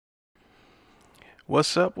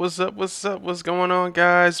What's up? What's up? What's up? What's going on,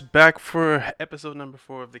 guys? Back for episode number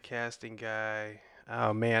 4 of the Casting Guy.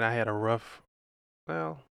 Oh man, I had a rough,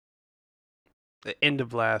 well, the end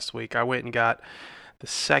of last week. I went and got the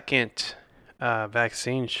second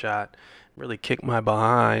vaccine shot. Really kicked my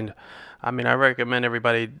behind. I mean, I recommend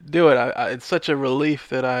everybody do it. It's such a relief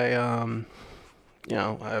that I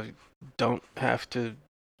don't have to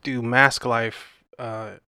do mask life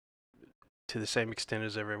to the same extent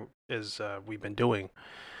as we've been doing.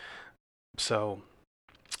 So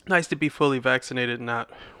nice to be fully vaccinated and not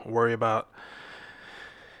worry about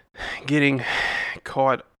getting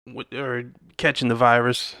caught or catching the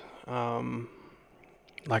virus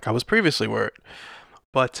like I was previously worried.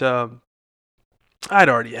 But I'd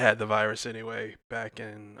already had the virus anyway back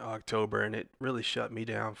in October, and it really shut me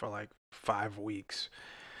down for like 5 weeks.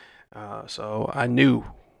 So I knew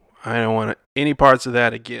I don't want any parts of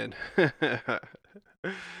that again.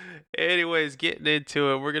 Anyways, getting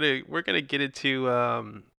into it, we're gonna get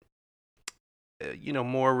into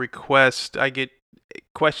more requests. I get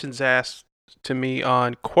questions asked to me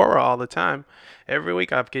on Quora all the time. Every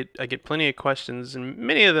week I get plenty of questions, and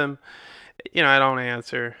many of them, I don't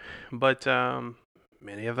answer, but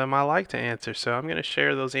many of them I like to answer. So I'm gonna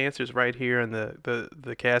share those answers right here in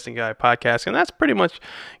the Casting Guy podcast, and that's pretty much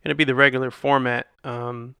gonna be the regular format,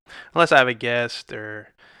 unless I have a guest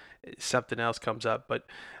or something else comes up. But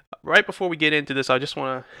right before we get into this, I just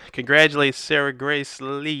want to congratulate Sarah Grace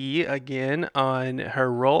Lee again on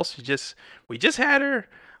her role. We just had her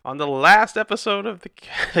on the last episode of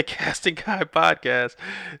the Casting Guy podcast,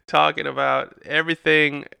 talking about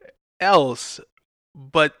everything else,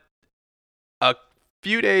 but a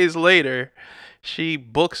few days later, she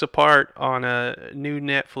books a part on a new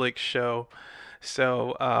Netflix show.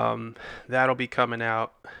 So that'll be coming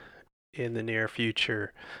out in the near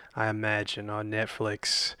future, I imagine, on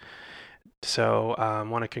Netflix. So I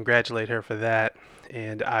want to congratulate her for that,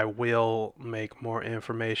 and I will make more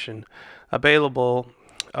information available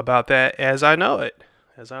about that as I know it,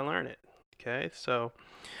 as I learn it. Okay, so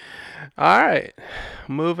all right,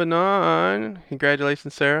 moving on.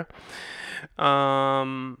 Congratulations, Sarah.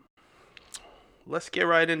 Um, let's get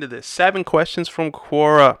right into this. 7 questions from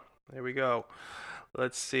Quora. There we go.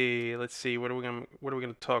 Let's see. Let's see. What are we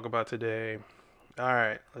gonna talk about today? All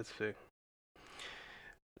right. Let's see.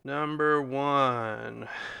 Number one.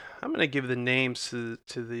 I'm gonna give the names to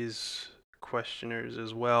these questioners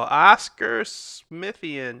as well. Oscar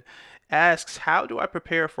Smithian asks, "How do I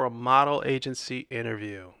prepare for a model agency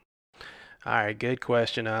interview?" All right, good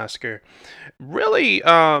question, Oscar. Really,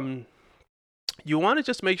 you want to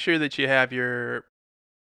just make sure that you have your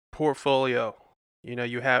portfolio.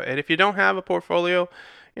 And if you don't have a portfolio,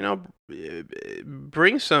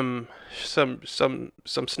 bring some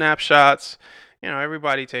snapshots.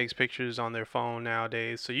 Everybody takes pictures on their phone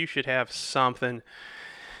nowadays, so you should have something.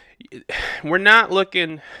 We're not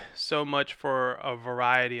looking so much for a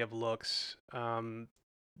variety of looks,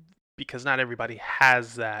 because not everybody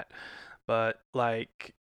has that. But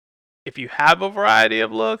like, if you have a variety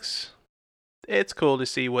of looks, it's cool to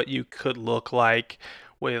see what you could look like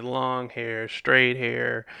with long hair, straight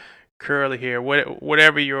hair, curly hair,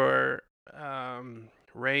 whatever your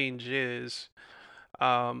range is.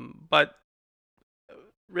 But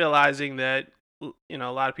realizing that a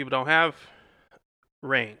lot of people don't have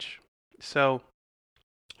range. So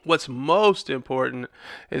what's most important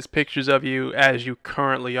is pictures of you as you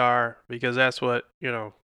currently are, because that's what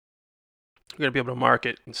you're gonna be able to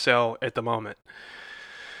market and sell at the moment.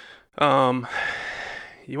 Um,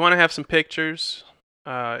 you want to have some pictures.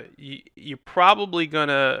 You're probably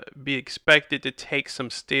gonna be expected to take some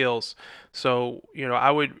stills. So I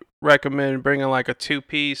would recommend bringing like a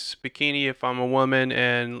two-piece bikini if I'm a woman,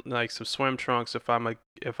 and like some swim trunks if I'm a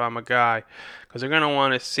guy, because they're gonna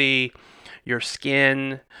want to see your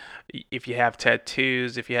skin, if you have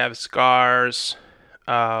tattoos, if you have scars.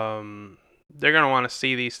 They're gonna want to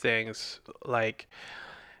see these things, like,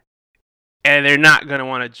 and they're not going to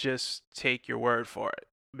want to just take your word for it,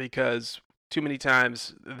 because too many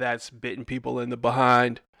times that's bitten people in the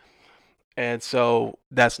behind, and so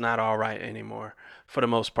that's not all right anymore for the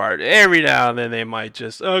most part. Every now and then they might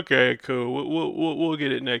just, okay, cool, we'll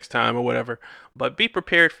get it next time or whatever, but be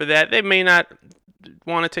prepared for that. They may not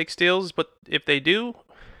want to take stills, but if they do,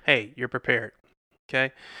 hey, you're prepared.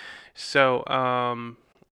 Okay, so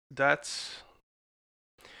that's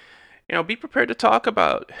be prepared to talk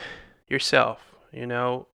about yourself.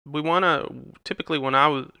 We want to typically, when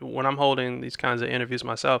I'm holding these kinds of interviews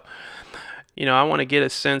myself, I want to get a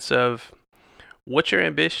sense of what's your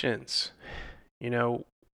ambitions.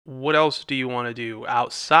 What else do you want to do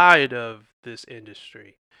outside of this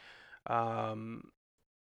industry? Um,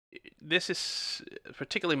 this is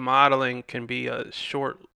particularly modeling can be a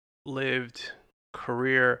short-lived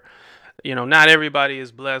career. Not everybody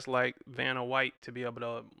is blessed like Vanna White to be able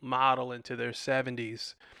to model into their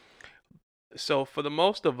 70s. So for the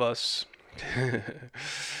most of us,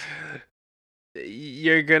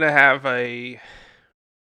 you're gonna have I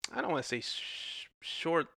don't want to say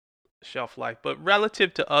short shelf life, but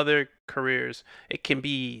relative to other careers, it can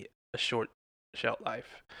be a short shelf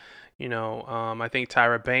life. I think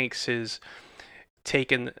Tyra Banks has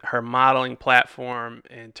taken her modeling platform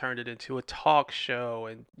and turned it into a talk show,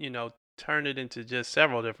 and turned it into just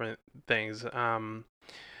several different things.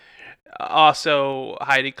 Also,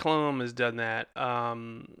 Heidi Klum has done that.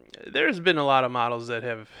 There's been a lot of models that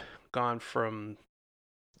have gone from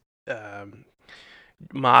um,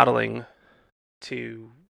 modeling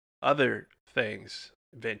to other things,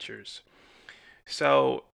 ventures.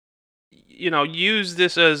 So, use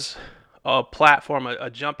this as a platform, a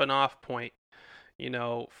jumping off point,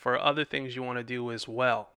 for other things you want to do as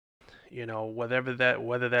well.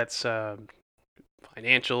 Whether that's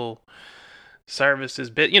financial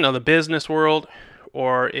services, the business world,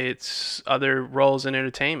 or it's other roles in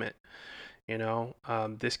entertainment.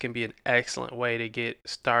 This can be an excellent way to get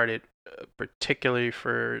started, particularly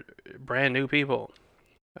for brand new people.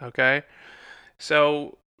 Okay,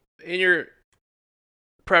 so in your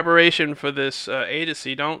preparation for this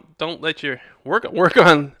agency, don't let your work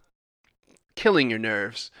on killing your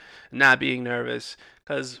nerves, not being nervous,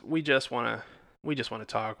 because we just want to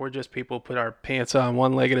talk. We're just people put our pants on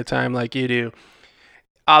one leg at a time, like you do.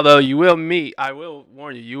 Although I will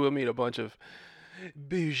warn you, you will meet a bunch of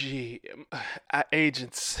bougie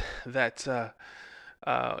agents that,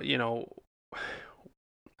 you know,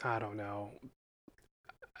 I don't know.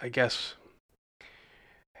 I guess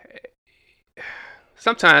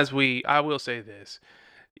sometimes I will say this,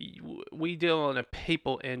 we deal in a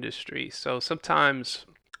people industry, so sometimes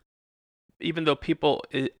even though people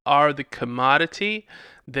are the commodity,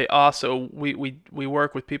 they also we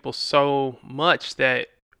work with people so much that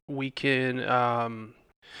we can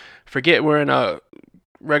forget we're in a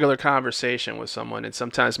regular conversation with someone, and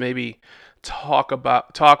sometimes maybe talk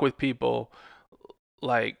with people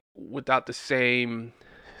like without the same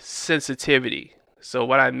sensitivity. So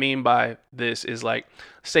what I mean by this is, like,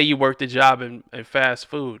 say you worked a job in fast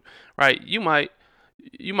food, right? You might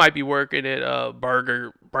be working at a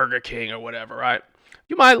Burger King or whatever, right?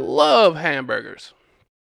 You might love hamburgers,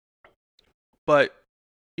 but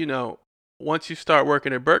you know, once you start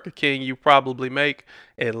working at Burger King, you probably make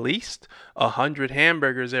at least 100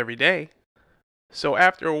 hamburgers every day. So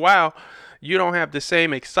after a while, you don't have the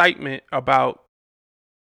same excitement about,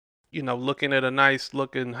 looking at a nice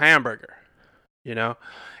looking hamburger, you know?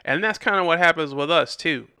 And that's kind of what happens with us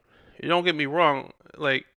too. You don't get me wrong,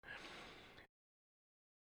 like,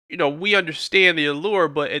 we understand the allure,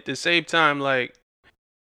 but at the same time, like,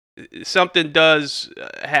 something does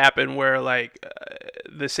happen where, like,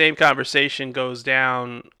 the same conversation goes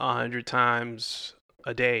down 100 times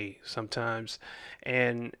a day sometimes,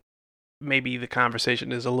 and maybe the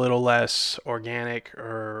conversation is a little less organic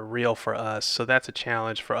or real for us. So that's a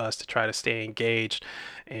challenge for us to try to stay engaged.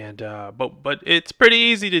 And but it's pretty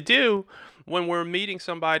easy to do when we're meeting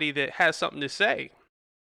somebody that has something to say.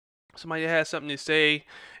 Somebody that has something to say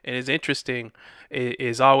and is interesting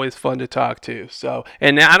is always fun to talk to. So,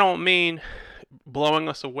 and I don't mean blowing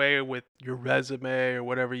us away with your resume or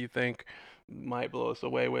whatever you think might blow us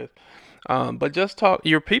away with, but just talk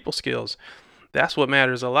your people skills. That's what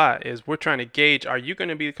matters a lot. Is we're trying to gauge, are you going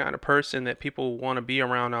to be the kind of person that people want to be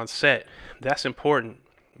around on set? That's important.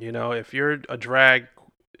 If you're a drag,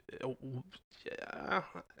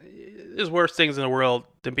 there's worse things in the world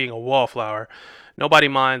than being a wallflower. Nobody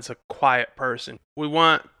minds a quiet person. We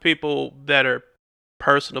want people that are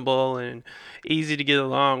personable and easy to get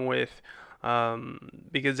along with,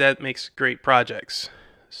 because that makes great projects.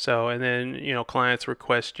 So, and then, clients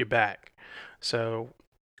request you back. So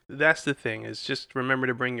that's the thing, is just remember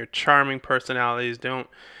to bring your charming personalities. Don't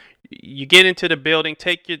you get into the building,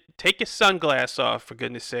 take your sunglasses off, for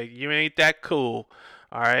goodness sake. You ain't that cool.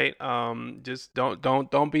 All right. Just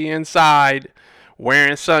don't be inside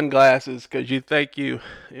wearing sunglasses because you think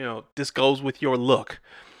this goes with your look.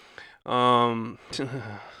 Um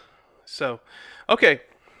so okay.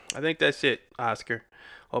 I think that's it, Oscar.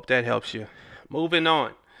 Hope that helps you. Moving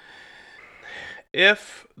on.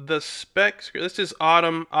 If the spec, this is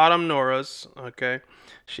Autumn Nora's, okay.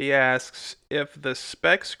 She asks, if the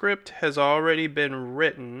spec script has already been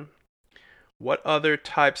written, what other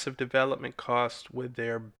types of development costs would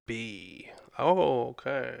there be? Oh,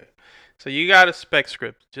 okay. So you got a spec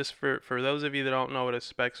script. Just for those of you that don't know what a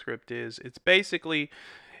spec script is, it's basically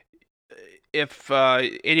if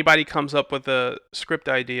anybody comes up with a script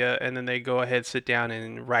idea and then they go ahead, sit down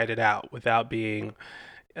and write it out without being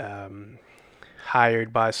um,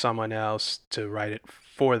 hired by someone else to write it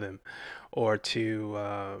for them, or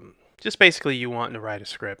to just basically you want to write a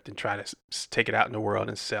script and try to take it out in the world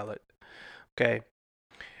and sell it. Okay,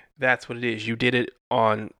 that's what it is. You did it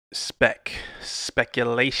on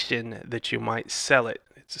speculation that you might sell it.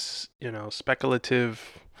 It's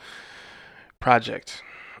speculative project.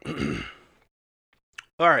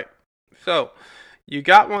 All right, so you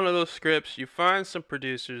got one of those scripts. You find some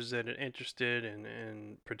producers that are interested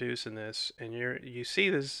in producing this, and you see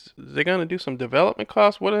this. They're gonna do some development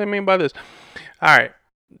costs. What do they mean by this? All right,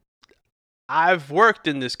 I've worked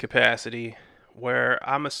in this capacity where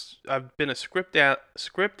I've been a script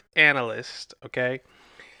analyst. Okay,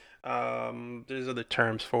 there's other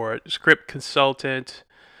terms for it: script consultant,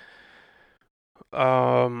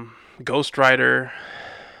 ghostwriter.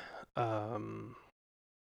 Um,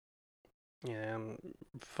 Yeah, I'm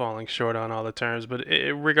falling short on all the terms, but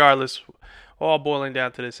regardless, all boiling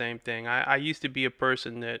down to the same thing. I used to be a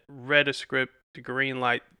person that read a script, the green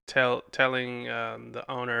light, telling the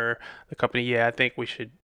owner, the company, yeah, I think we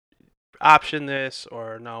should option this,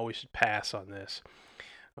 or no, we should pass on this.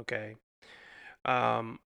 Okay.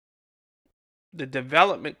 Um, the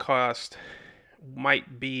development cost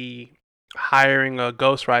might be hiring a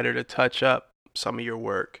ghostwriter to touch up some of your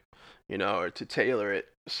work, or to tailor it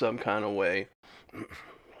some kind of way.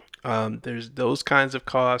 There's those kinds of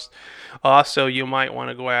costs. Also, you might want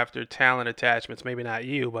to go after talent attachments. Maybe not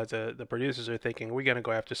you, but the producers are thinking we're going to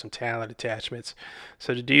go after some talent attachments.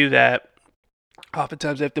 So to do that,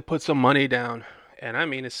 oftentimes they have to put some money down. And I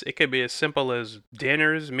mean, it could be as simple as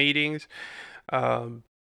dinners, meetings, um,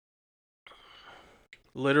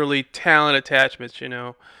 literally talent attachments.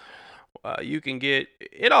 You can get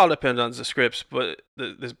it. All depends on the scripts, but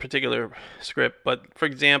this particular script. But for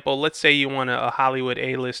example, let's say you want a Hollywood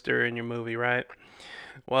A-lister in your movie, right?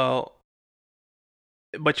 Well,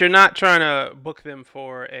 but you're not trying to book them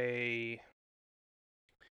for a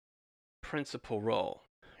principal role.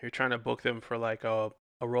 You're trying to book them for like a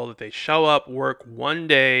role that they show up, work one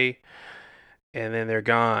day, and then they're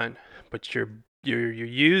gone. But you're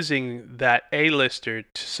using that A-lister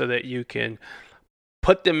so that you can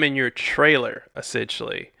put them in your trailer,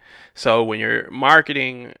 essentially. So when you're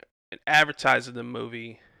marketing and advertising the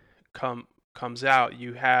movie comes out,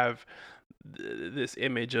 you have this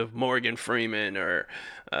image of Morgan Freeman or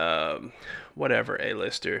um, whatever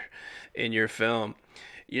A-lister in your film.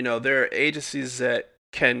 There are agencies that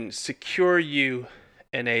can secure you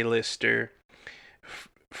an A-lister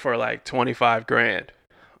for like 25 grand.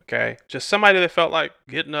 Okay, just somebody that felt like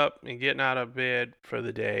getting up and getting out of bed for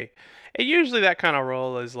the day. And usually that kind of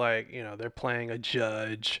role is like, they're playing a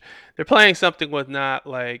judge. They're playing something with not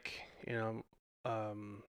like,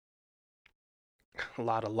 um, a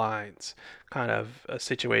lot of lines, kind of a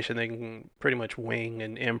situation they can pretty much wing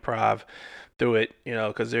and improv through it,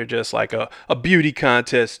 because they're just like a beauty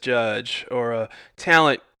contest judge or a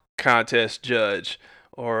talent contest judge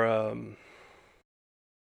or,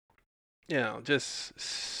 just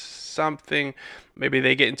something. Maybe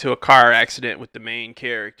they get into a car accident with the main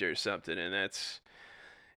character or something, and that's,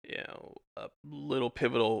 a little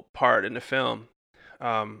pivotal part in the film.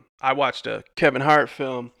 I watched a Kevin Hart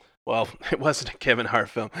film. Well, it wasn't a Kevin Hart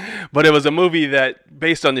film, but it was a movie that,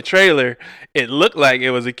 based on the trailer, it looked like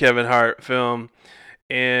it was a Kevin Hart film.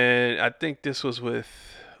 And I think this was with,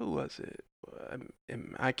 who was it?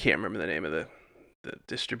 I can't remember the name of the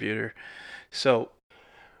distributor. So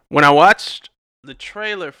when I watched the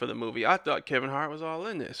trailer for the movie, I thought Kevin Hart was all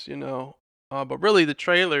in this, but really the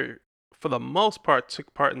trailer, for the most part,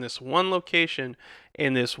 took part in this one location,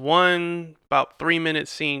 in this one about 3 minute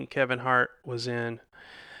scene Kevin Hart was in,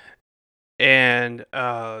 and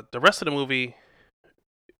the rest of the movie,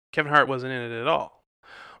 Kevin Hart wasn't in it at all.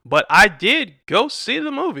 But I did go see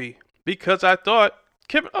the movie because I thought,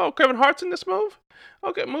 Kevin Hart's in this movie.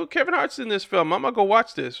 Okay, Kevin Hart's in this film. I'm gonna go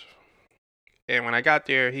watch this. And when I got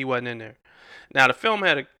there, he wasn't in there. Now the film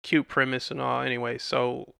had a cute premise and all, anyway,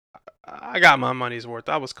 so I got my money's worth.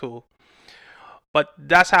 I was cool. But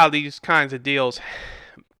that's how these kinds of deals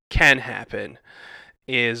can happen.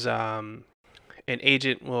 Is an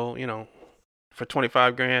agent will, for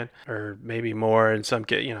 25 grand or maybe more in some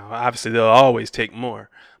case, obviously they'll always take more,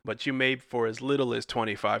 but you may, for as little as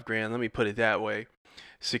 25 grand, let me put it that way,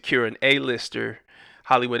 secure an A-lister,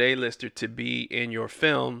 Hollywood A-lister, to be in your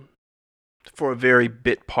film for a very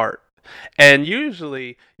bit part. And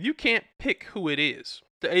usually you can't pick who it is.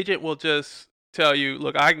 The agent will just tell you,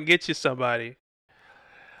 look, I can get you somebody,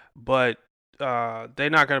 but they're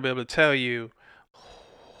not going to be able to tell you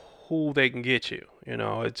who they can get you.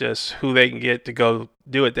 It's just who they can get to go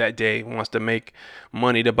do it that day wants to make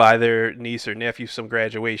money to buy their niece or nephew some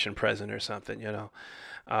graduation present or something.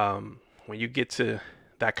 When you get to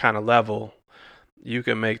that kind of level, you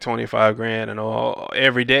can make 25 grand and all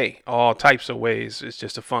every day, all types of ways. It's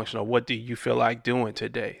just a function of what do you feel like doing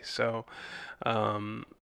today. So, um,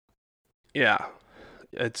 yeah,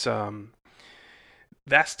 it's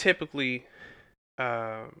that's typically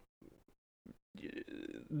uh,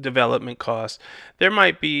 development costs. There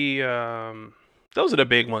might be those are the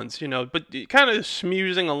big ones, but kind of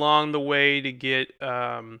smoozing along the way to get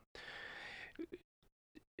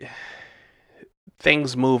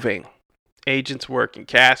things moving, agents working,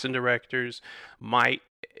 casting directors might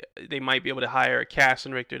they might be able to hire a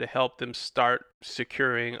casting director to help them start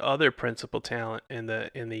securing other principal talent in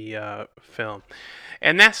the film,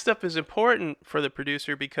 and that stuff is important for the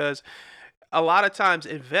producer because a lot of times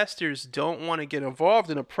investors don't want to get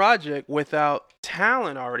involved in a project without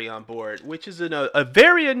talent already on board, which is a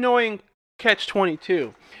very annoying catch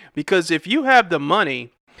 22 because if you have the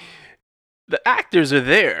money, the actors are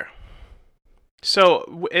there.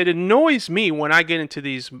 So it annoys me when I get into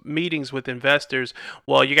these meetings with investors.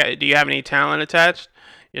 Well, do you have any talent attached?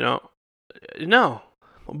 You know, no.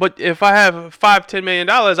 But if I have $5-10 million,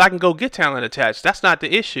 I can go get talent attached. That's not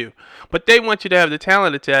the issue. But they want you to have the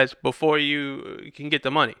talent attached before you can get the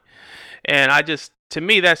money. And to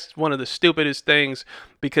me, that's one of the stupidest things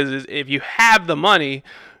because if you have the money,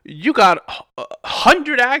 you got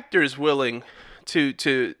 100 actors willing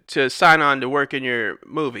to sign on to work in your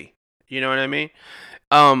movie. You know what I mean?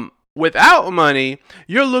 Without money,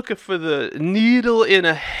 you're looking for the needle in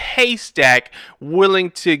a haystack,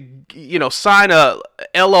 willing to, sign a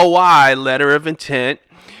LOI, letter of intent,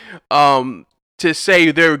 to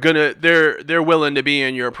say they're willing to be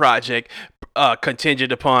in your project,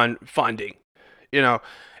 contingent upon funding. You know,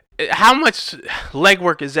 how much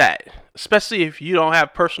legwork is that? Especially if you don't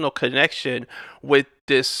have personal connection with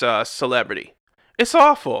this celebrity. It's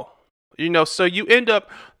awful. So you end up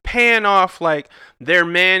paying off like their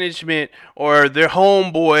management or their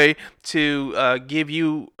homeboy to give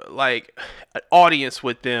you like an audience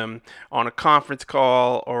with them on a conference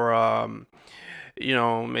call or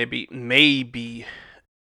maybe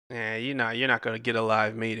you're not gonna get a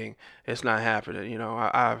live meeting. It's not happening.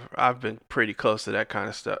 I've been pretty close to that kind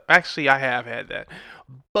of stuff. Actually, I have had that,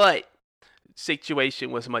 but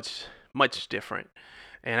situation was much different,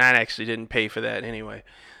 and I actually didn't pay for that anyway.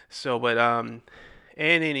 So, but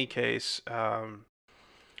in any case,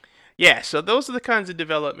 yeah. So those are the kinds of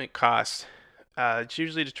development costs. It's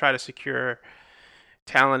usually to try to secure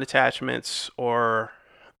talent attachments or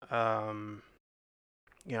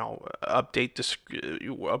update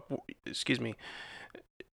excuse me,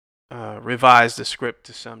 revise the script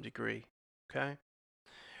to some degree. Okay.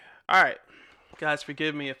 All right, guys,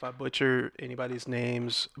 forgive me if I butcher anybody's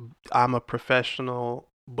names. I'm a professional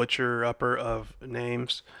butcher upper of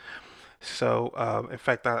names. So, in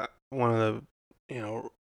fact, one of the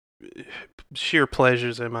sheer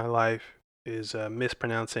pleasures in my life is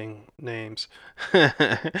mispronouncing names.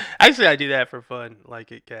 Actually, I do that for fun,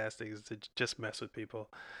 like at castings, to just mess with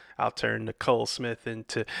people. I'll turn Nicole Smith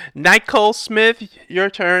into Nicole Smith.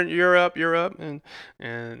 Your turn. You're up. You're up.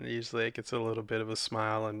 And usually it gets a little bit of a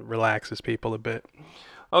smile and relaxes people a bit.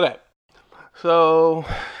 Okay, so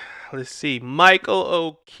let's see.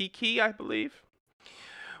 Michael Okiki, I believe.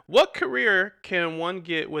 What career can one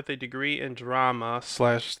get with a degree in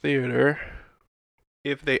drama/theater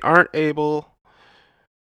if they aren't able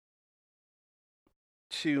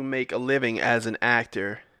to make a living as an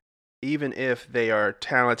actor, even if they are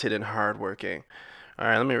talented and hardworking? All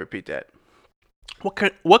right, let me repeat that.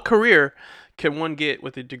 What career can one get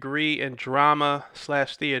with a degree in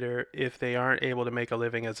drama/theater if they aren't able to make a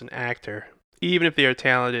living as an actor, even if they are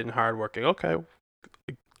talented and hardworking? Okay,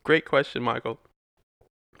 great question, Michael.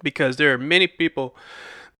 Because there are many people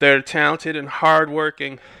that are talented and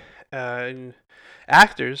hardworking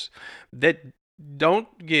actors that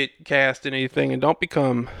don't get cast in anything and don't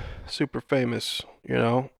become super famous.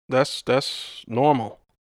 That's normal.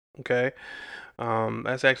 Okay,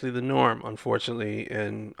 that's actually the norm, unfortunately,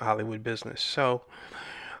 in Hollywood business. So,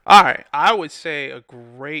 all right, I would say a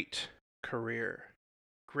great career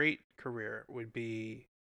would be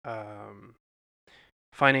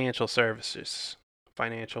financial services,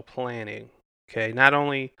 financial planning. Okay, not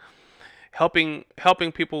only helping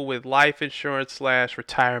people with life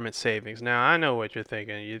insurance/retirement savings. Now I know what you're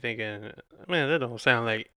thinking. You're thinking, man, that don't sound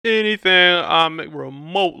like anything I'm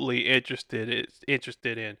remotely interested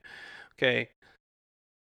in. Okay,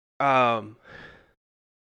 Um,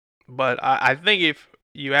 but I think if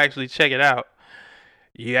you actually check it out,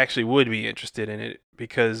 you actually would be interested in it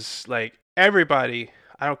because, like, everybody,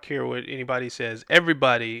 I don't care what anybody says,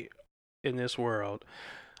 everybody in this world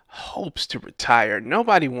hopes to retire.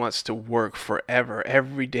 Nobody wants to work forever,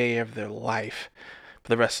 every day of their life, for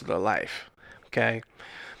the rest of their life. Okay?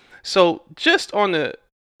 So, just on the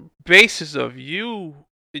basis of you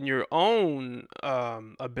in your own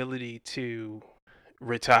ability to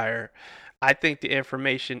retire, I think the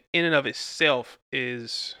information in and of itself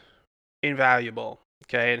is invaluable.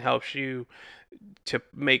 Okay, it helps you to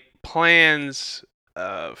make plans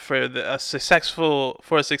for a successful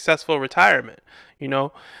retirement. You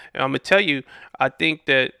know, and I'm gonna tell you, I think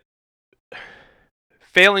that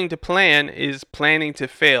failing to plan is planning to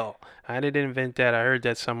fail. I didn't invent that. I heard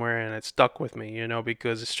that somewhere and it stuck with me.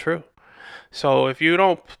 Because it's true. So if you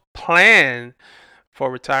don't plan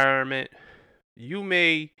for retirement, you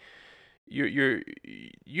may you're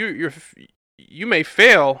you're you may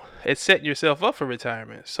fail at setting yourself up for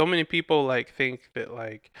retirement. So many people like think that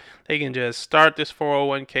like they can just start this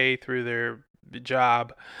 401k through their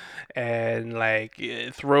job and like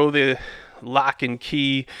throw the lock and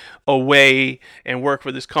key away and work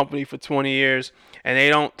for this company for 20 years and they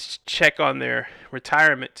don't check on their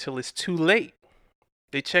retirement till it's too late.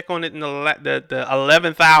 They check on it in the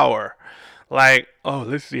 11th hour. Like, oh,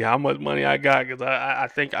 let's see how much money I got because I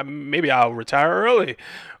think maybe I'll retire early,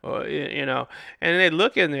 And they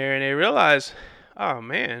look in there and they realize, oh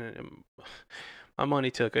man, my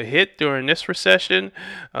money took a hit during this recession,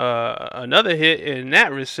 another hit in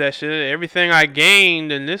that recession. Everything I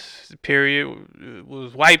gained in this period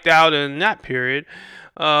was wiped out in that period.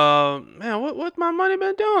 Man, what's my money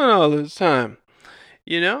been doing all this time?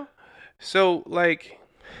 You know? So, like,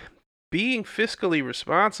 being fiscally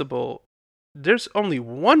responsible, there's only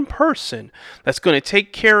one person that's going to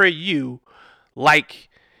take care of you like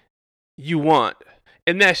you want,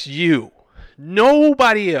 and that's you.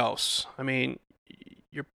 Nobody else. I mean,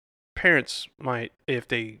 your parents might, if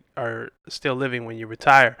they are still living when you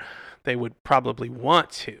retire, they would probably want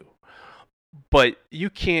to, but you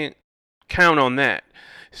can't count on that.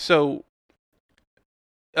 So,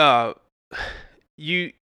 uh,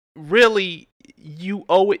 you really you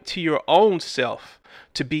owe it to your own self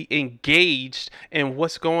to be engaged in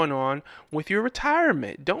what's going on with your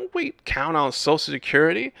retirement. Don't wait count on Social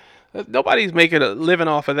Security. Nobody's making a living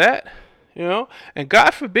off of that. And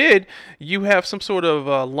God forbid you have some sort of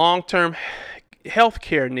long-term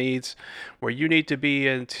healthcare needs where you need to be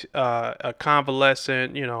in a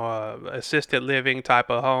convalescent, assisted living type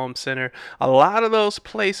of home center. A lot of those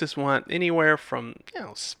places want anywhere from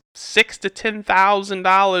 $6,000 to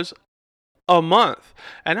 $10,000 a month,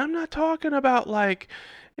 and I'm not talking about like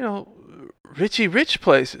you know rich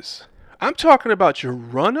places. I'm talking about your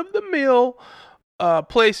run of the mill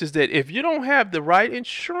places that if you don't have the right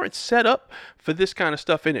insurance set up for this kind of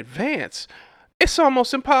stuff in advance, it's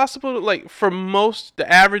almost impossible. Like for the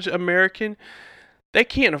average American, they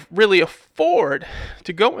can't really afford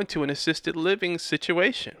to go into an assisted living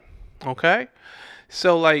situation. Okay,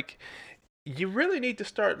 so like you really need to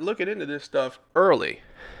start looking into this stuff early.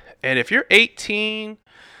 And if you're 18,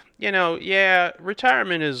 yeah,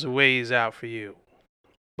 retirement is a ways out for you.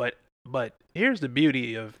 But here's the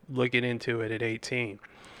beauty of looking into it at 18.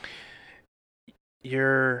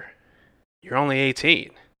 You're only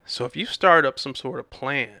 18. So if you start up some sort of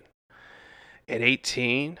plan at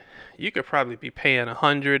 18, you could probably be paying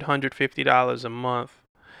 $150 a month.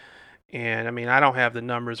 And I mean, I don't have the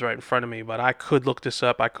numbers right in front of me, but I could look this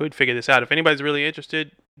up. I could figure this out. If anybody's really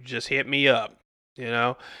interested, just hit me up. You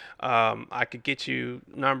know, I could get you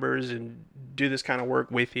numbers and do this kind of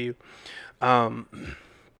work with you. Um,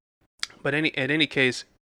 but at any case,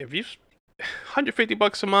 if you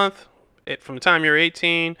 $150 a month from the time you're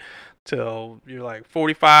 18 till you're like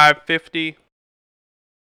 45, 50,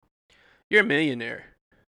 you're a millionaire.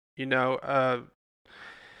 You know,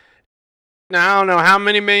 now I don't know how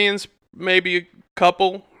many millions, maybe a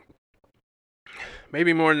couple,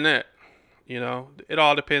 maybe more than that. It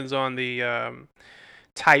all depends on the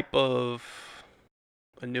type of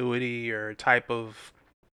annuity or type of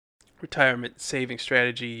retirement saving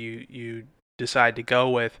strategy you decide to go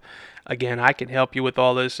with. Again, I can help you with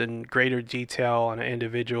all this in greater detail on an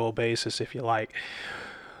individual basis if you like.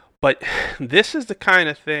 But this is the kind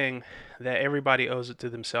of thing that everybody owes it to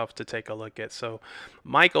themselves to take a look at. So,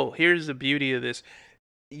 Michael, here's the beauty of this.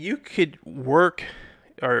 You could work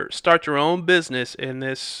or start your own business in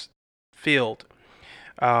this field.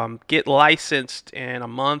 Get licensed in a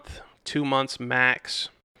month, 2 months max.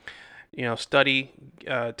 Study,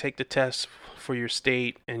 take the test for your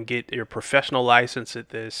state and get your professional license at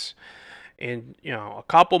this in, a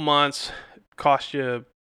couple months, cost you,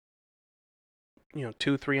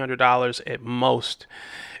 $200-$300 at most.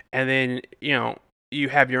 And then, you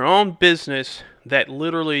have your own business that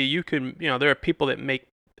literally you can, there are people that make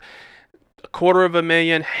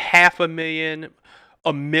 $250,000, $500,000,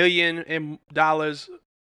 $1 million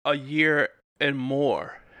a year and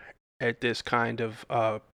more at this kind of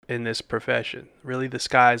in this profession. Really, the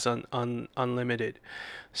sky's unlimited.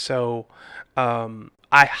 So I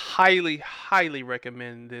highly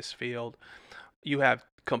recommend this field. You have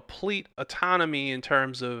complete autonomy in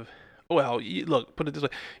terms of, well, look, put it this way,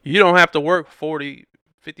 you don't have to work 40,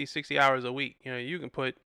 50, 60 hours a week. You can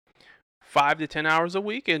put 5 to 10 hours a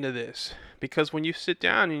week into this, because when you sit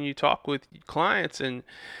down and you talk with clients and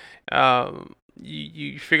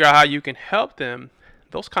you figure out how you can help them,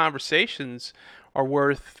 those conversations are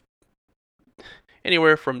worth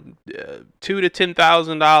anywhere from $2,000 to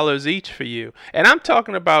 $10,000 each for you. And I'm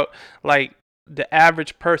talking about like the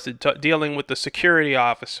average person dealing with the security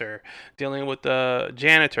officer, dealing with the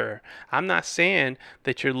janitor. I'm not saying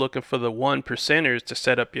that you're looking for the 1%ers to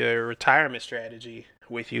set up your retirement strategy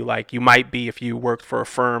with you, like you might be if you worked for a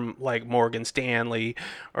firm like Morgan Stanley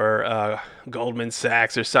or Goldman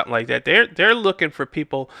Sachs or something like that. They're looking for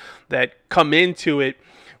people that come into it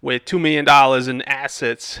with $2 million in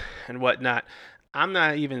assets and whatnot. I'm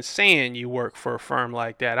not even saying you work for a firm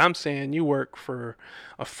like that. I'm saying you work for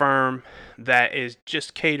a firm that is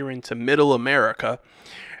just catering to middle America,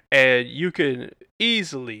 and you can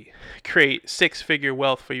easily create six-figure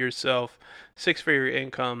wealth for yourself, six-figure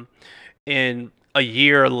income in a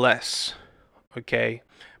year or less, okay,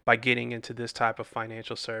 by getting into this type of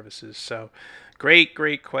financial services. So great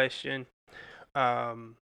question.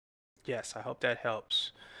 Yes, I hope that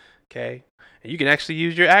helps. Okay, and you can actually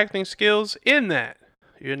use your acting skills in that.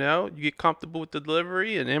 You get comfortable with the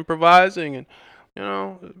delivery and improvising, and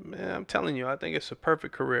man, I'm telling you, I think it's a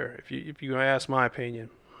perfect career if you ask my opinion.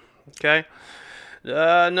 Okay,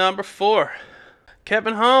 number 4,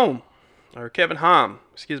 Kevin Hom,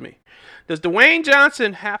 excuse me. Does Dwayne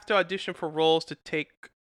Johnson have to audition for roles to take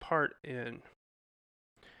part in?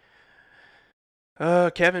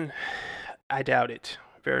 Kevin, I doubt it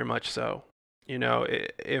very much so.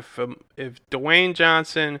 If Dwayne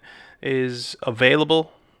Johnson is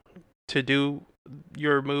available to do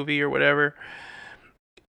your movie or whatever,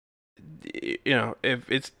 if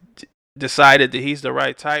it's decided that he's the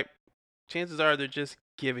right type, chances are they're just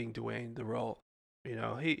giving Dwayne the role.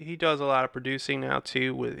 He does a lot of producing now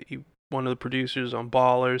too. One of the producers on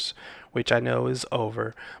Ballers, which I know is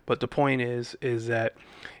over. But the point is that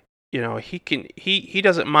he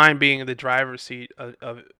doesn't mind being in the driver's seat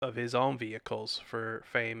of his own vehicles for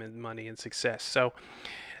fame and money and success. So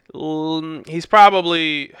he's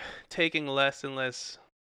probably taking less and less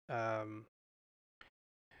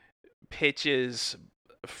pitches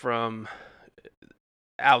from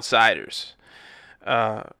outsiders,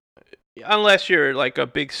 unless you're like a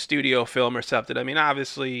big studio film or something. I mean,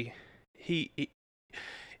 obviously, he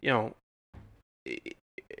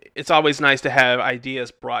it's always nice to have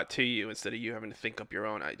ideas brought to you instead of you having to think up your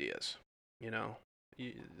own ideas.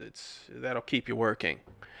 That'll keep you working.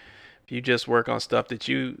 If you just work on stuff that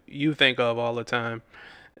you think of all the time,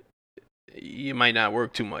 you might not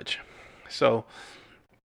work too much. So,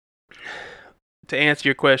 to answer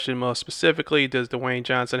your question most specifically, does Dwayne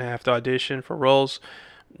Johnson have to audition for roles?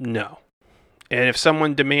 No. And if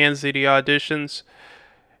someone demands that he auditions,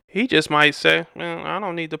 he just might say, well, I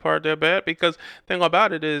don't need the part that bad, because the thing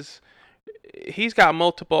about it is he's got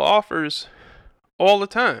multiple offers all the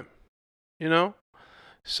time,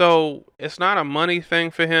 So it's not a money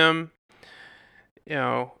thing for him.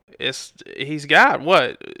 He's got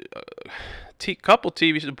what? Couple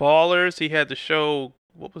TV shows, Ballers. He had the show,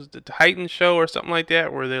 what was the Titan show or something like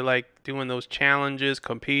that, where they're like doing those challenges,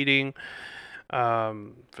 competing for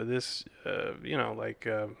this,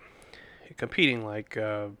 competing like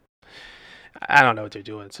I don't know what they're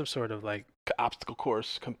doing, some sort of like obstacle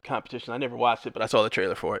course competition. I never watched it, but I saw the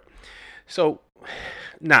trailer for it. So,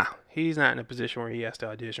 nah, he's not in a position where he has to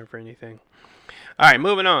audition for anything. All right,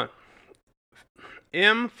 moving on.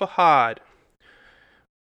 M. Fahad.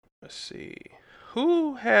 Let's see.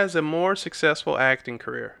 Who has a more successful acting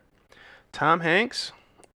career? Tom Hanks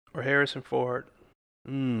or Harrison Ford?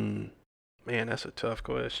 Man, that's a tough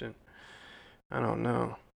question. I don't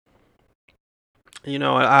know.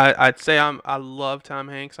 I'd say I love Tom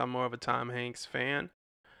Hanks. I'm more of a Tom Hanks fan.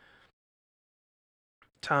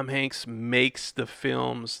 Tom Hanks makes the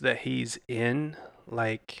films that he's in,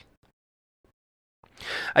 like,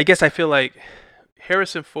 I guess I feel like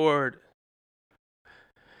Harrison Ford,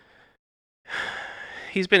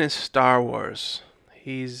 he's been in Star Wars.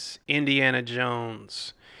 He's Indiana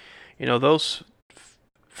Jones. Those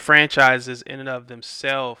franchises in and of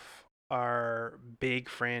themselves are big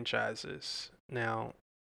franchises. Now,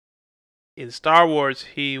 in Star Wars,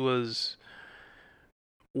 he was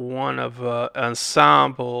one of an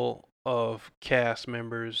ensemble of cast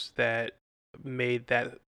members that made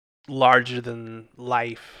that larger than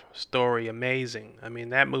life story amazing. I mean,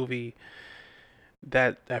 that movie,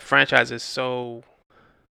 that franchise is so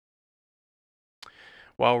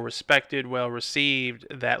well respected, well received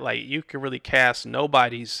that like you could really cast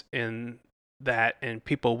nobodies in that and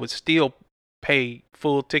people would still pay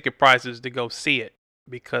full ticket prices to go see it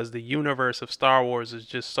because the universe of Star Wars is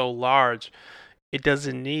just so large. It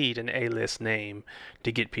doesn't need an A-list name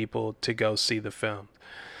to get people to go see the film.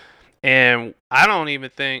 And I don't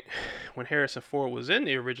even think when Harrison Ford was in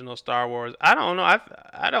the original Star Wars, I don't know.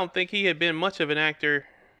 I don't think he had been much of an actor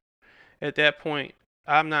at that point.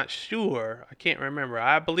 I'm not sure. I can't remember.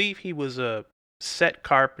 I believe he was a set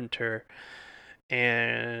carpenter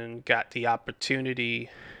and got the opportunity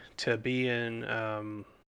to be in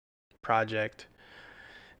project,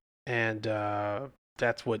 and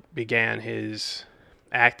that's what began his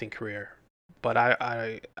acting career. But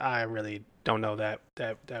I really don't know that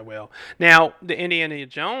well. Now the Indiana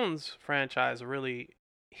Jones franchise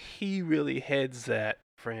he really heads that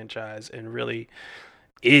franchise and really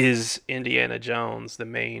is Indiana Jones, the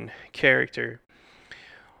main character.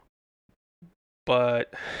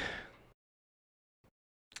 But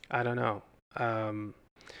I don't know. Um,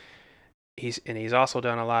 he's also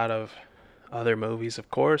done a lot of other movies, of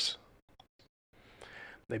course.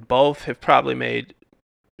 They both have probably made,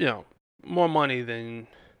 you know, more money than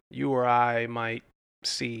you or I might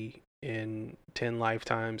see in 10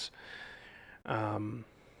 lifetimes. Um,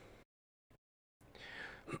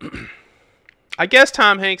 I guess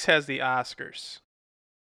Tom Hanks has the Oscars.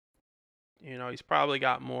 He's probably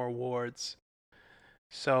got more awards.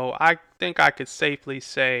 So I think I could safely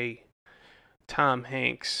say Tom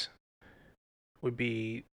Hanks would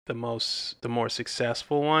be the more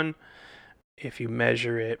successful one if you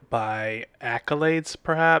measure it by accolades,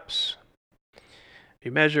 perhaps. If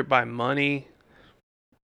you measure it by money,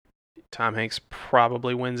 Tom Hanks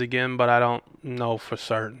probably wins again, but I don't know for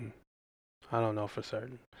certain. I don't know for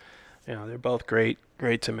certain. They're both great,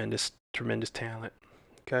 tremendous, tremendous talent.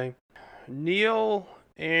 Okay. Neil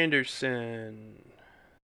Anderson.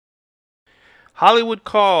 Hollywood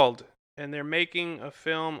called, and they're making a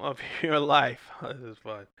film of your life. This is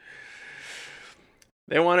fun.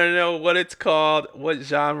 They want to know what it's called, what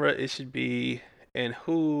genre it should be, and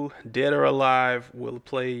who, dead or alive, will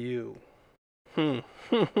play you.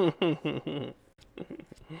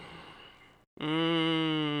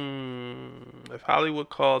 If Hollywood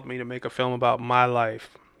called me to make a film about my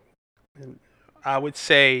life, I would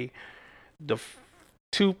say the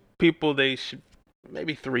two people they should,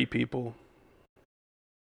 maybe three people.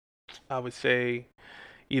 I would say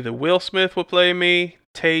either Will Smith would play me,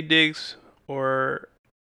 Taye Diggs, or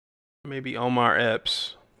maybe Omar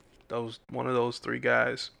Epps. One of those three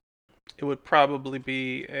guys. It would probably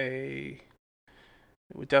be it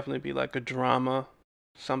would definitely be like a drama,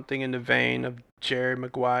 something in the vein of Jerry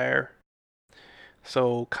Maguire.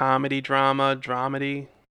 So comedy, drama, dramedy.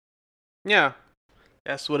 Yeah,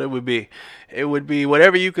 that's what it would be. It would be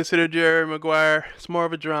whatever you consider Jerry Maguire. It's more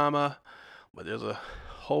of a drama, but there's a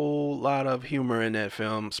whole lot of humor in that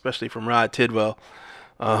film, especially from Rod Tidwell.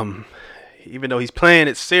 Um, Even though he's playing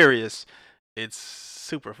it serious, it's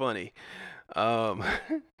super funny. Um,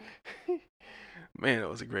 Man, it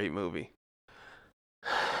was a great movie.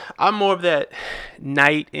 I'm more of that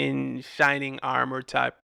knight in shining armor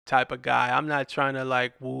type of guy. I'm not trying to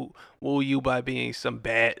like woo you by being some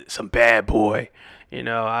bad boy.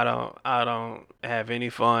 I don't have any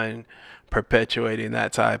fun perpetuating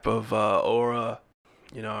that type of aura.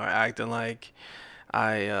 Or acting like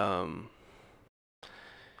I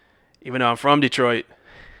even though I'm from Detroit,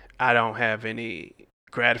 I don't have any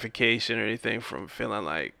gratification or anything from feeling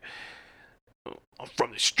like I'm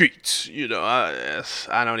from the streets.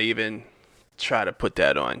 I don't even try to put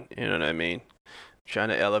that on. You know what I mean? I'm trying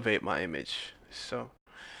to elevate my image. So,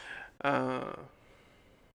 uh,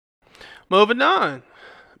 moving on.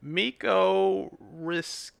 Miko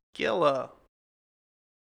Riskilla.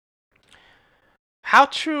 How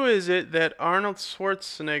true is it that Arnold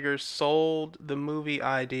Schwarzenegger sold the movie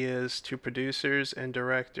ideas to producers and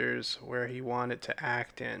directors where he wanted to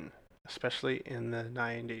act in, especially in the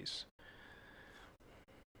 90s?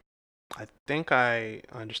 I think I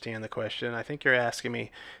understand the question. I think you're asking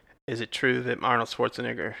me, is it true that Arnold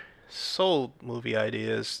Schwarzenegger sold movie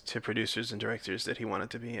ideas to producers and directors that he wanted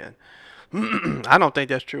to be in? I don't think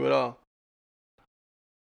that's true at all.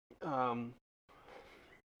 Um,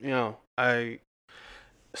 I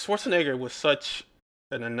Schwarzenegger was such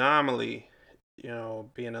an anomaly.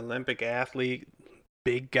 Being an Olympic athlete,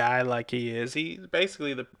 big guy like he is. He's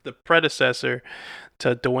basically the predecessor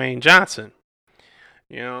to Dwayne Johnson.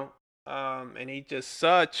 You know, and he just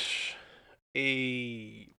such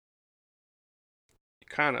a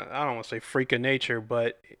kind of, I don't want to say freak of nature,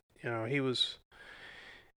 but he was,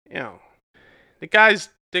 you know the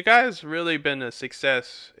guy's really been a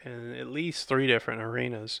success in at least three different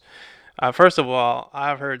arenas. First of all,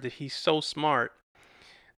 I've heard that he's so smart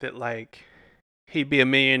that like he'd be a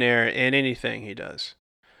millionaire in anything he does.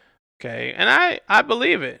 Okay, and I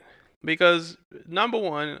believe it because number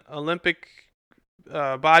one, Olympic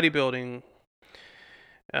bodybuilding.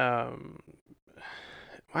 Um,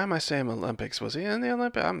 why am I saying Olympics? Was he in the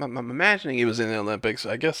Olympics? I'm imagining he was in the Olympics.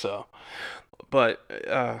 I guess so. But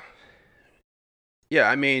yeah,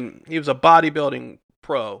 I mean, he was a bodybuilding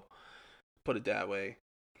pro, put it that way,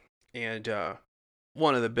 and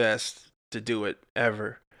one of the best to do it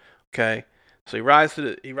ever. Okay, so he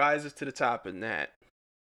rises to the top in that.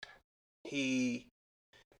 He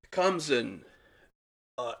becomes an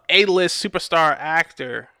A-list superstar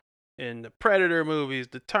actor in the Predator movies,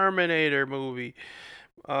 the Terminator movie,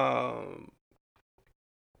 um,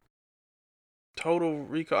 Total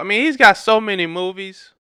Recall. I mean, he's got so many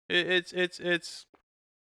movies. It's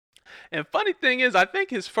and funny thing is, I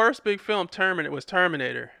think his first big film Terminator was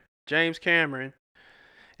Terminator. James Cameron,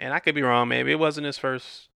 and I could be wrong. Maybe it wasn't his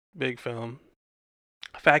first big film.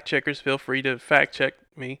 Fact checkers, feel free to fact check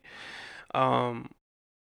me. Um,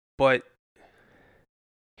 but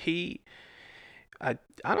he, I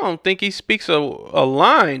don't think he speaks a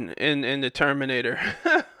line in the Terminator.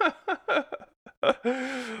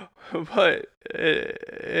 But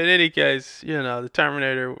in any case, the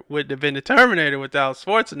Terminator wouldn't have been the Terminator without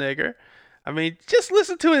Schwarzenegger. I mean, just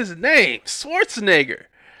listen to his name, Schwarzenegger.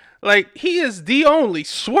 Like he is the only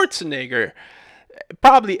Schwarzenegger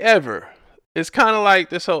probably ever. It's kind of like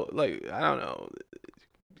this whole like I don't know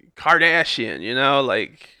Kardashian,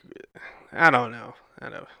 like I don't know. I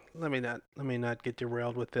don't. Let me not get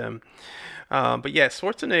derailed with them. But yeah,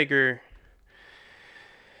 Schwarzenegger.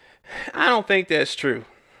 I don't think that's true.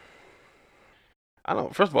 I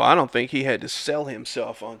don't. First of all, I don't think he had to sell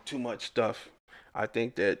himself on too much stuff. I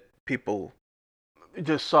think that people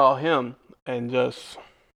just saw him and just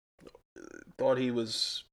thought he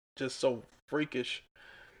was just so freakish.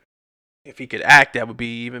 If he could act, that would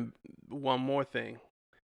be even one more thing.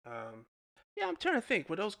 Um, yeah, I'm trying to think.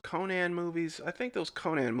 Were those Conan movies? I think those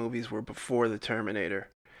Conan movies were before the Terminator.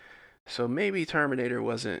 So maybe Terminator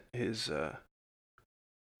wasn't his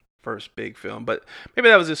first big film, but maybe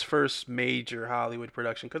that was his first major Hollywood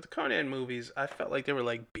production. Because the Conan movies, I felt like they were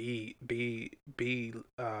like B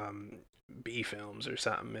films or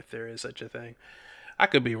something, if there is such a thing. I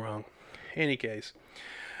could be wrong. Any case,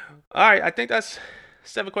 all right. I think that's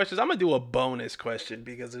seven questions. I'm gonna do a bonus question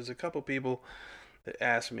because there's a couple people that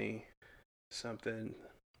asked me something.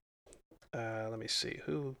 Let me see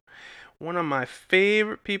who. One of my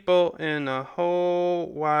favorite people in the whole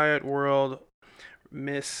wide world,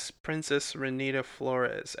 Miss Princess Renita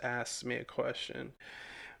Flores, asked me a question.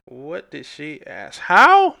 What did she ask?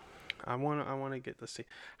 How? I wanna get to see.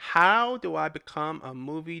 How do I become a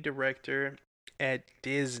movie director at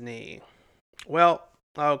Disney? Well,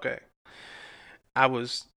 okay. I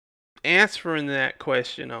was answering that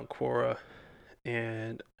question on Quora,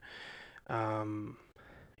 and um,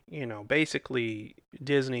 basically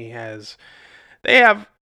Disney they have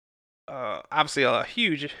obviously a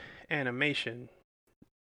huge animation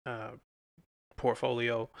uh,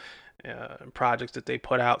 portfolio projects that they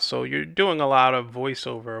put out. So you're doing a lot of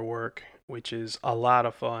voiceover work, which is a lot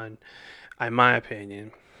of fun, in my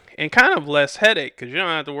opinion, and kind of less headache because you don't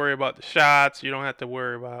have to worry about the shots. You don't have to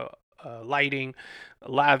worry about lighting.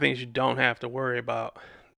 A lot of things you don't have to worry about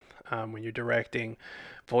when you're directing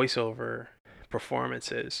voiceover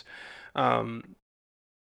performances. Um,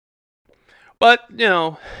 but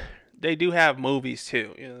they do have movies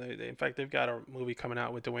too. In fact, they've got a movie coming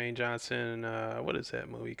out with Dwayne Johnson. What is that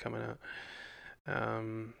movie coming out?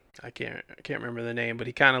 I can't remember the name, but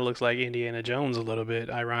he kind of looks like Indiana Jones a little bit.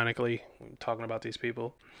 Ironically, talking about these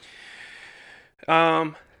people.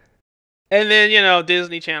 Um, and then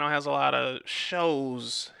Disney Channel has a lot of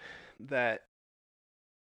shows that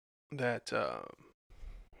that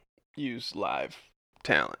use live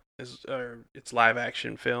talent. It's live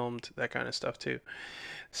action filmed, that kind of stuff too.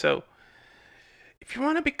 So if you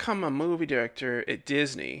want to become a movie director at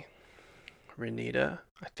Disney, Renita,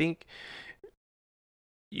 I think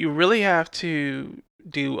you really have to.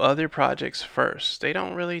 do other projects first. They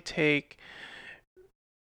don't really take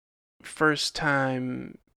first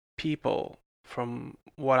time people from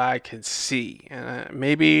what I can see. And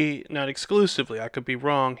maybe not exclusively, I could be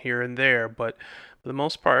wrong here and there, but for the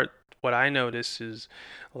most part, what I notice is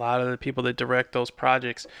a lot of the people that direct those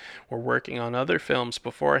projects were working on other films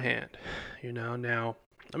beforehand. Now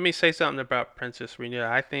let me say something about Princess Renita.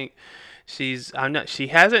 I think she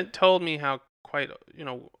hasn't told me how quite,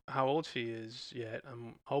 how old she is yet.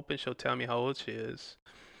 I'm hoping she'll tell me how old she is.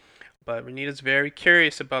 But Renita's very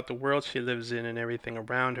curious about the world she lives in and everything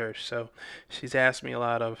around her. So she's asked me a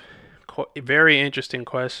lot of very interesting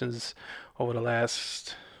questions over the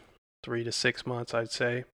last 3 to 6 months, I'd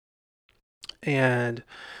say. And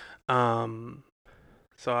um,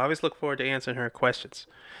 so I always look forward to answering her questions.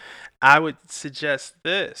 I would suggest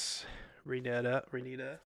this,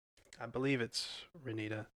 Renita. I believe it's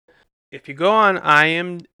Renita. If you go on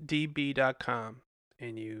imdb.com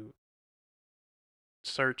and you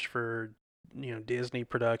search for Disney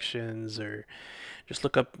productions, or just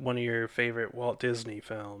look up one of your favorite Walt Disney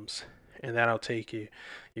films, and that'll take you.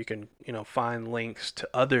 You can find links to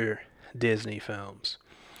other Disney films,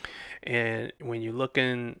 and when you look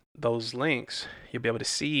in those links, you'll be able to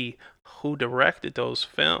see who directed those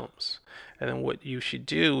films. And then what you should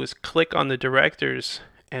do is click on the directors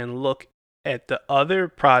and look at the other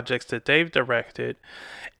projects that they've directed,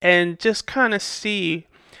 and just kind of see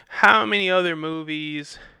how many other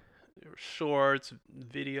movies, shorts,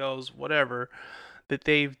 videos, whatever, that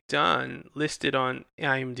they've done listed on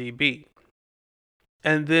IMDb.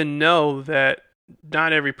 And then know that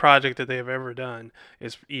not every project that they've ever done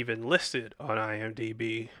is even listed on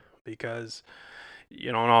IMDb, because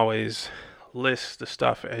you don't always list the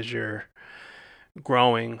stuff as you're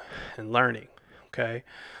growing and learning. Okay?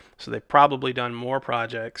 So they've probably done more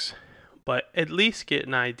projects, but at least get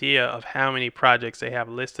an idea of how many projects they have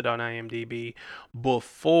listed on IMDb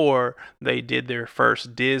before they did their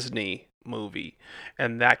first Disney movie.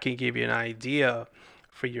 And that can give you an idea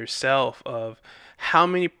for yourself of how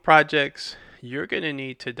many projects you're going to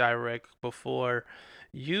need to direct before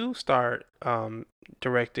you start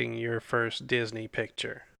directing your first Disney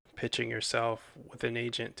picture, pitching yourself with an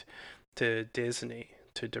agent to Disney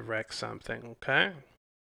to direct something. Okay?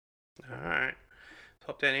 All right.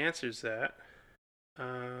 Hope that answers that.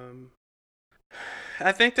 Um,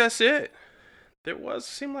 I think that's it.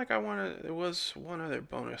 Seemed like there was one other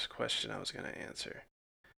bonus question I was going to answer.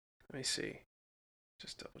 Let me see.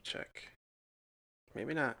 Just double check.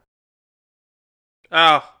 Maybe not.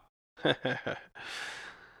 Oh.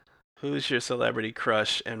 Who's your celebrity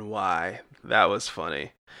crush and why? That was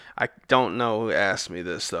funny. I don't know who asked me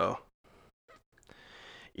this though.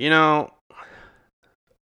 You know,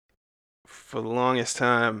 for the longest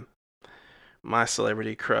time, my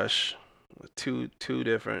celebrity crush was two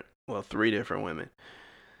different, well, three different women.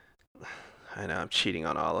 I know I'm cheating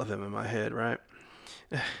on all of them in my head, right?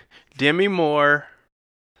 Demi Moore,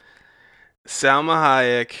 Salma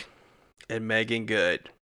Hayek, and Meagan Good.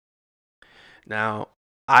 Now,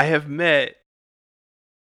 I have met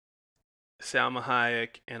Salma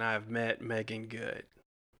Hayek and I've met Meagan Good.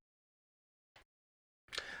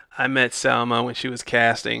 I met Salma when she was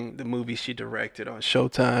casting the movie she directed on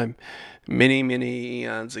Showtime many, many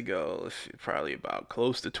eons ago, probably about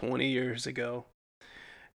close to 20 years ago.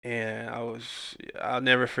 And I'll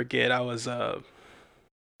never forget, I was a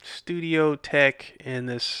studio tech in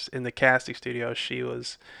the casting studio she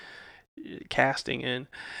was casting in.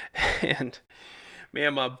 And me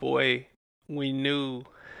and my boy, we knew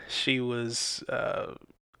she was,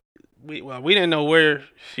 we didn't know where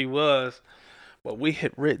she was, but we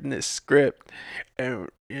had written this script, and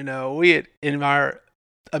we had in our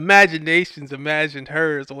imaginations imagined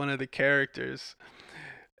her as one of the characters.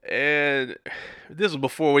 And this was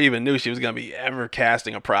before we even knew she was gonna be ever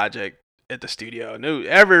casting a project at the studio. Knew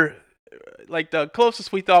ever, like, the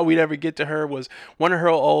closest we thought we'd ever get to her was one of her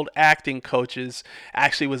old acting coaches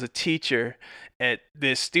actually was a teacher at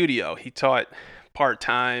this studio. He taught part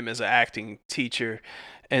time as an acting teacher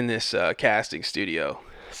in this casting studio.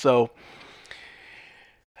 So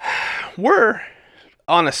we're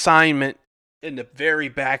on assignment in the very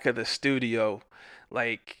back of the studio,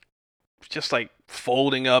 like just like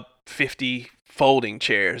folding up 50 folding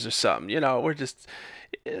chairs or something. We're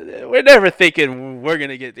never thinking we're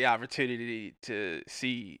gonna get the opportunity to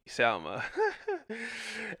see Selma.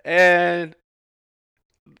 And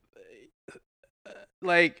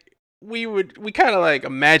like we kind of like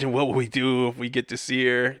imagine what would we do if we get to see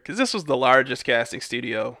her, because this was the largest casting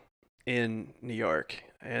studio in New York,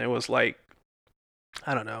 and it was like,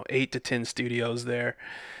 I don't know, 8 to 10 studios there,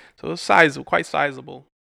 so it was quite sizable.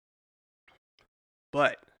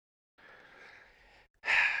 But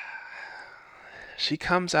she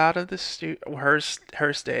comes out of the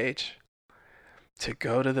her stage to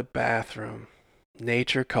go to the bathroom.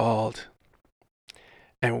 Nature called,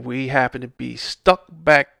 and we happen to be stuck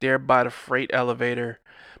back there by the freight elevator,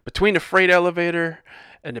 between the freight elevator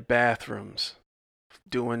and the bathrooms,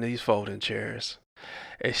 doing these folding chairs.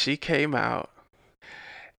 And she came out,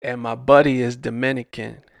 and my buddy is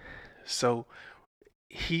Dominican, so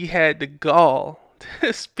he had the gall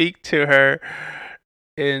to speak to her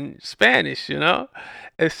in Spanish, you know?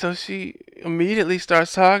 And so she immediately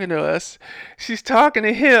starts talking to us. She's talking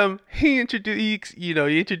to him. He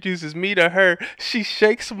introduces me to her. She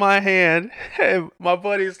shakes my hand, and my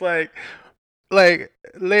buddy's like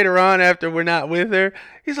later on after we're not with her,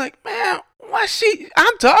 he's like, man, why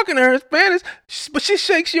I'm talking to her in Spanish, but she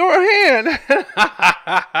shakes your hand.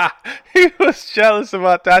 He was jealous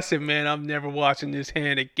about that. I said, man, I'm never washing this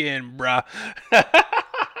hand again, bruh.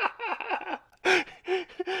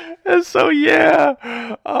 And so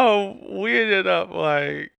yeah, we ended up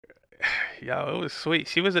like, yo, it was sweet.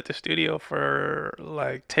 She was at the studio for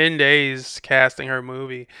like 10 days casting her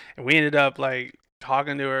movie, and we ended up like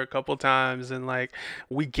talking to her a couple times, and like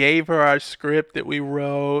we gave her our script that we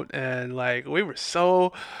wrote, and like we were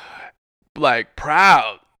so like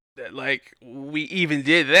proud that like we even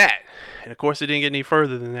did that. And of course it didn't get any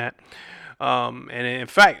further than that. And in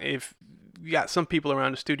fact, if you got some people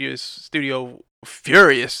around the studio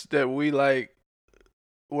furious that we like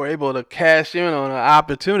were able to cash in on an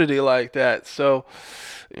opportunity like that. So,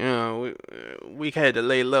 you know, we had to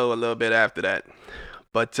lay low a little bit after that.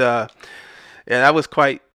 But yeah, that was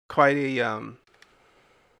quite a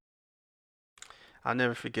I'll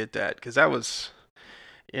never forget that, because that was,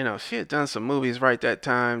 she had done some movies right that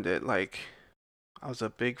time that like I was a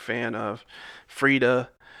big fan of. Frida,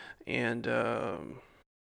 and I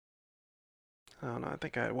don't know, I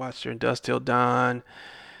think I watched her in Dust Till Dawn.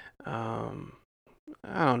 Um,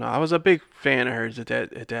 I don't know. I was a big fan of hers at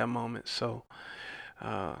that moment. So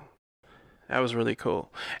uh, that was really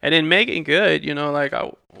cool. And then Meagan Good, like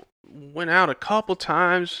I went out a couple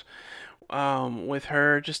times with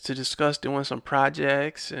her just to discuss doing some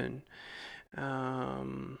projects, and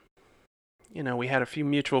um, we had a few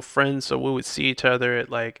mutual friends, so we would see each other at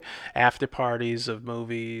like after parties of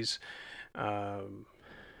movies. Um,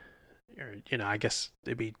 or I guess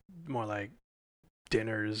it'd be more like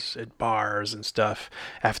dinners at bars and stuff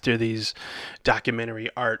after these documentary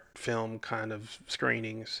art film kind of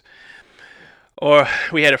screenings. Or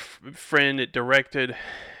we had a friend that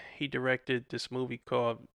he directed this movie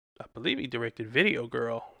called, I believe he directed Video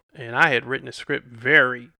Girl, and I had written a script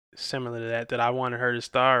very similar to that I wanted her to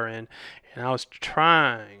star in, and I was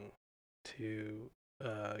trying to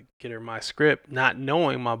get her my script, not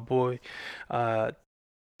knowing my boy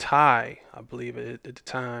Ty, I believe at the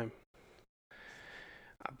time.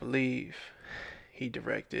 I believe he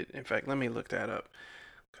directed. In fact, let me look that up,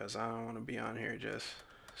 because I don't want to be on here just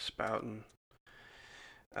spouting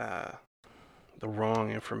uh, the wrong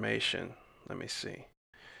information. Let me see.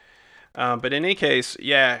 But in any case,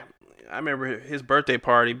 yeah, I remember his birthday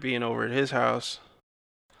party being over at his house,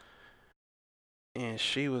 and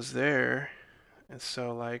she was there, and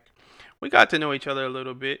so like we got to know each other a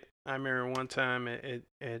little bit. I remember one time at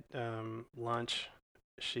lunch,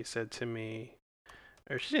 she said to me,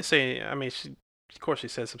 or she didn't say. I mean, of course she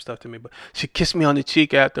said some stuff to me, but she kissed me on the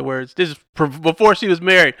cheek afterwards. This is before she was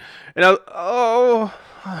married, and I'm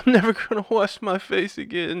never gonna wash my face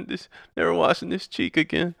again. Never washing this cheek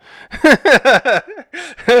again.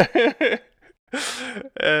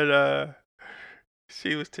 And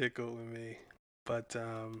she was tickled with me, but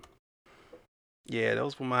yeah,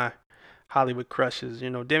 those were my Hollywood crushes.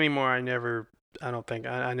 Demi Moore. I don't think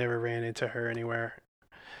I never ran into her anywhere.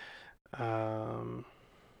 Um,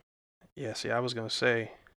 Yeah, see, I was gonna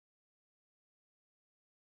say,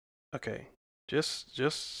 okay,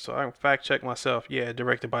 just so I can fact check myself. Yeah,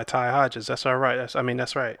 directed by Ty Hodges. That's all right.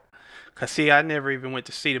 That's right. Cause see, I never even went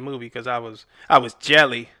to see the movie because I was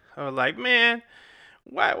jelly. I was like, man,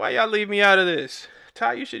 why y'all leave me out of this?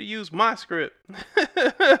 Ty, you should have used my script.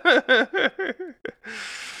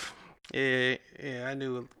 Yeah, I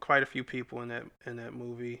knew quite a few people in that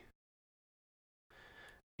movie,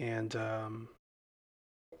 and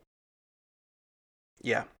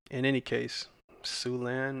yeah. In any case,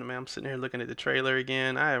 Sulan, man, I'm sitting here looking at the trailer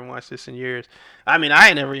again. I haven't watched this in years. I mean, I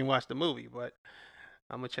ain't never even watched the movie, but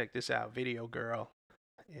I'm gonna check this out, Video Girl,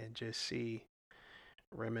 and just see,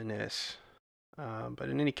 reminisce. But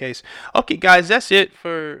in any case, okay, guys, that's it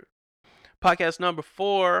for podcast number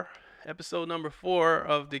 4, episode number 4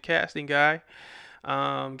 of the Casting Guy.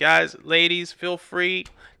 Guys, ladies, feel free.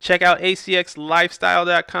 Check out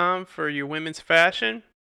acxlifestyle.com for your women's fashion.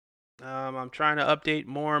 I'm trying to update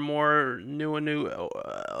more and more new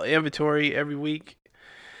inventory every week,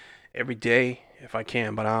 every day if I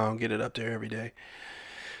can, but I don't get it up there every day.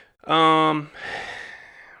 Um,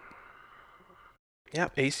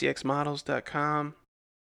 yep, acxmodels.com.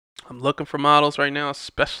 I'm looking for models right now,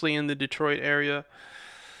 especially in the Detroit area,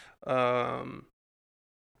 um,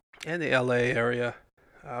 and the LA area.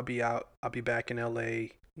 I'll be back in LA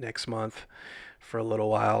next month for a little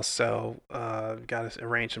while, so got to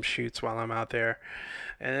arrange some shoots while I'm out there.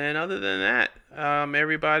 And then other than that,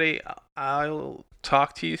 everybody, I'll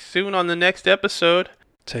talk to you soon on the next episode.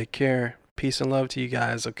 Take care. Peace and love to you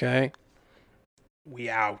guys, okay? We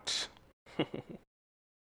out.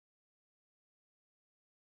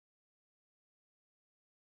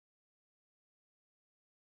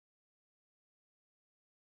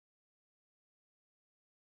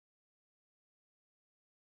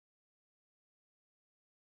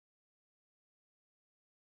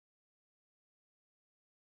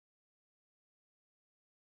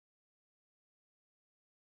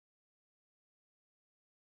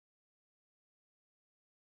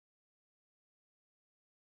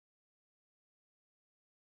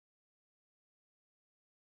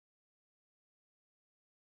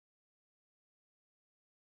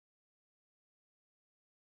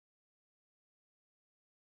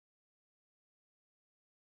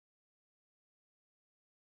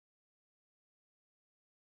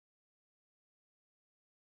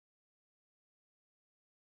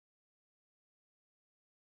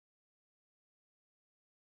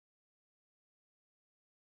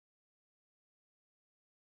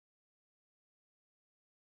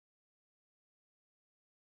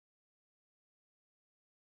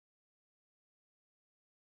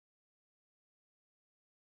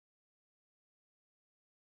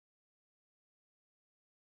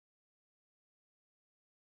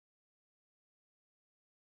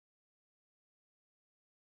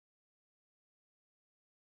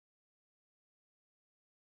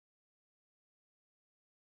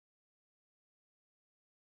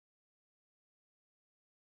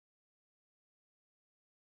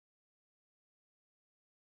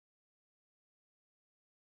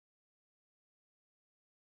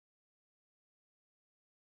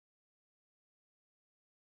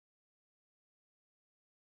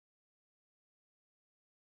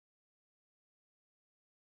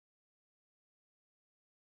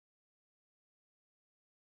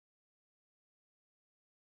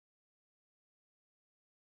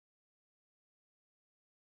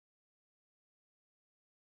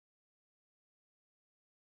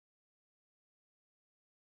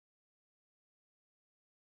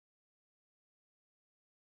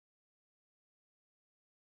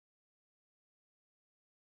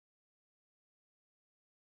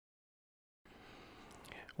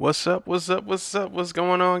 What's up? What's up? What's up? What's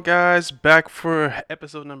going on, guys? Back for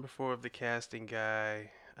episode number 4 of the casting guy.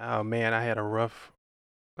 Oh man, I had a rough,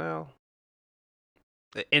 well,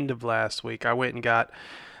 the end of last week. I went and got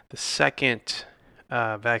the second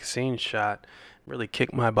vaccine shot. Really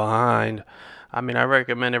kicked my behind. I mean, I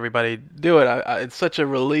recommend everybody do it. It's such a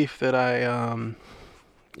relief that I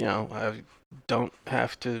don't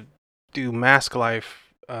have to do mask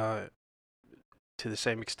life to the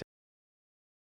same extent